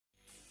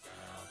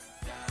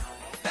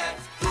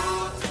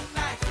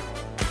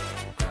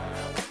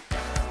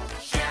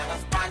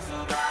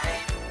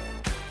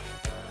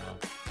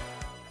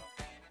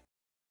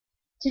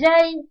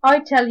Today I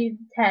tell you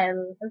the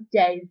tale of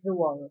Dave the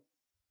Walrus.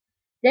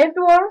 Dave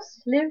the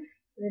Walrus lived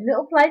in a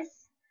little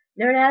place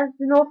known as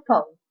the North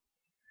Pole.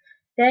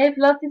 Dave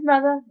loved his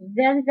mother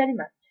very, very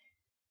much.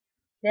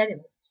 Very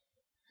much.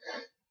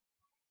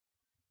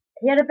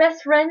 He had a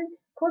best friend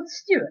called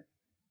Stuart.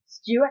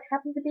 Stuart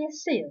happened to be a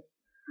seal.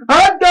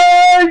 Hi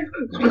Dave!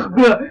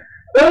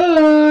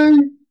 Hey!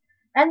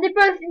 And they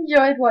both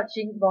enjoyed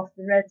watching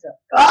Boston Red Sox.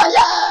 Oh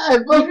yeah!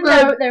 Even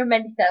though they were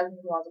many thousands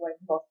of miles away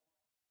from Boston.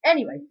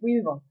 Anyway, we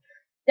move on.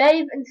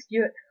 Dave and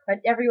Stuart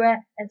went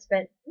everywhere and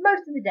spent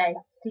most of the day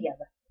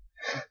together.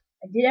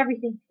 And did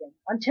everything together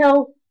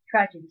until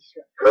tragedy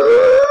struck.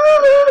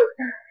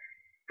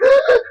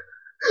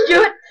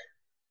 Stuart,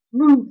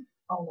 move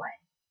away.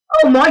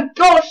 Oh my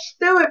gosh,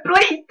 Stuart,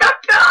 please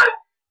don't go!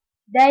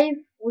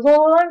 Dave was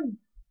all alone.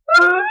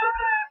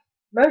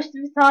 Most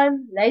of his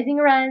time lazing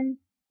around,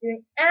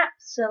 doing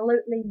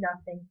absolutely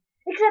nothing,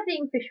 except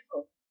eating fish, of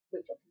course,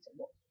 which obviously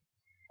was.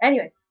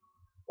 Anyway,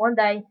 one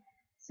day,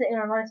 sitting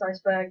on a nice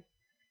iceberg,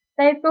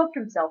 Dave thought to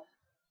himself,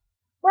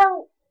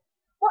 well,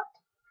 what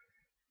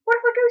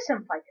if I go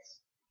someplace,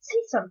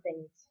 see some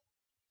things?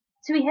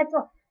 So he heads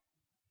off.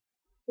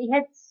 He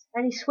heads,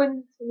 and he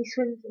swims, and he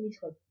swims, and he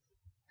swims.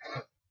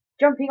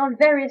 Jumping on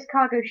various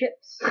cargo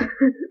ships,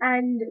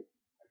 and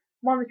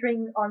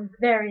monitoring on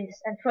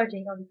various, and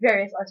floating on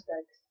various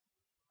icebergs,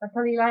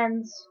 until he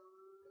lands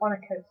on a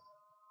coast.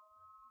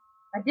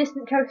 A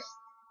distant coast,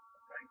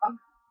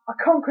 a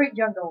concrete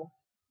jungle,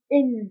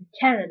 in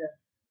Canada.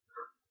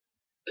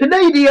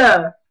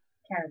 Canada!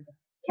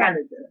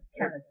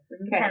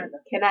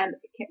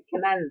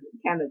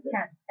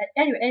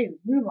 Anyway,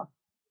 move on.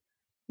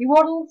 He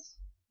waddles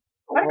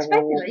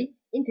unexpectedly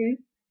into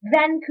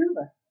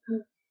Vancouver.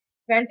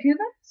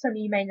 Vancouver, some of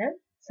you may know,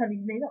 some of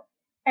you may not.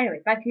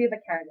 Anyway, Vancouver,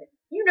 Canada.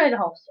 You know the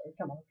whole story.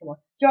 Come on.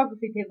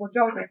 Geography, people,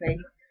 geography.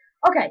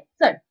 Okay,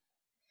 so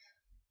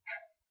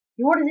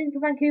he wanders into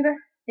Vancouver,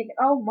 thinking,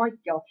 oh my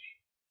gosh.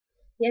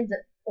 He ends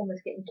up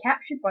almost getting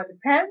captured by the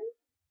pound.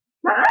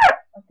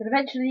 But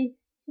eventually,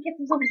 he gets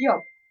himself a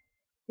job.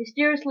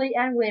 Mysteriously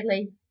and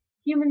weirdly,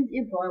 humans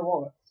employ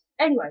walrus.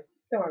 Anyway,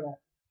 don't worry about it.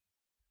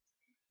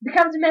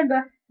 Becomes a member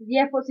of the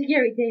airport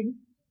security team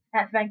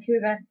at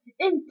Vancouver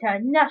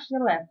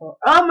International Airport.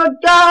 Oh my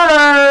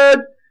god!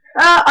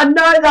 I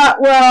know that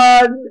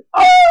one!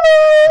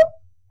 Oh!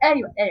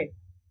 Anyway.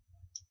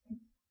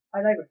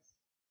 I digress.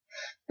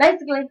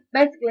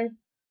 Basically,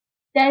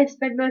 Dave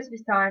spent most of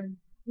his time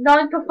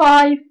 9 to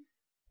 5,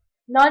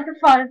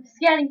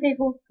 scanning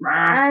people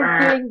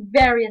and doing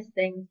various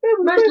things,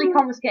 mostly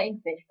confiscating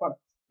fish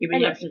products.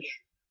 Anyway,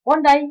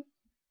 one day,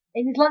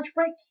 in his lunch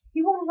break,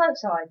 he waddles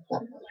outside,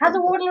 has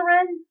a waddle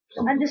around,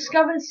 and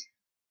discovers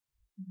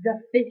the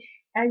fish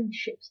and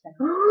chips stand.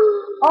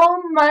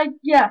 Oh my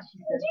gosh, he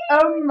says.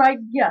 Oh my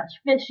gosh,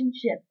 fish and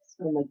chips.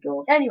 Oh my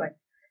god. Anyway,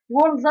 he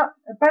waddles up,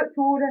 about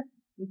to order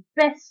his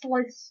best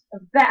slice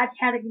of bad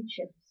Cadigan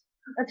chips,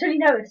 until he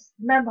noticed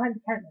the man behind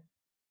the counter.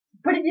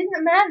 But it isn't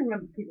a man,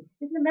 remember people.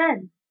 It isn't a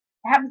man.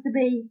 It happens to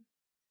be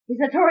his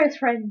notorious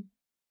friend,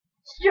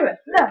 Stuart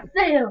the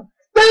Seal.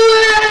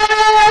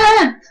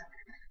 Stuart!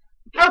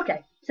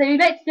 Okay, so he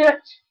meets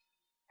Stuart,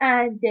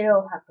 and it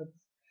all happens.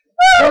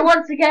 They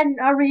once again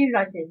are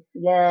reunited.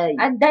 Yay.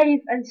 And Dave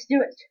and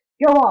Stuart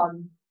go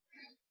on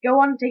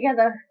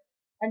together,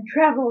 and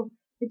travel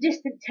the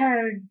distant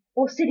town,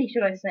 or city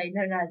should I say,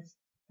 known as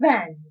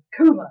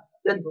Vancouver.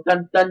 Dun,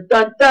 dun, dun,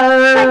 dun,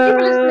 dun. Thank you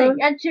for listening,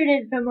 and tune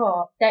in for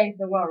more Dave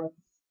the Walrus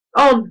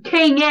On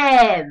King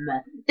M.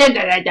 Dun,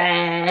 dun, dun,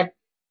 dun.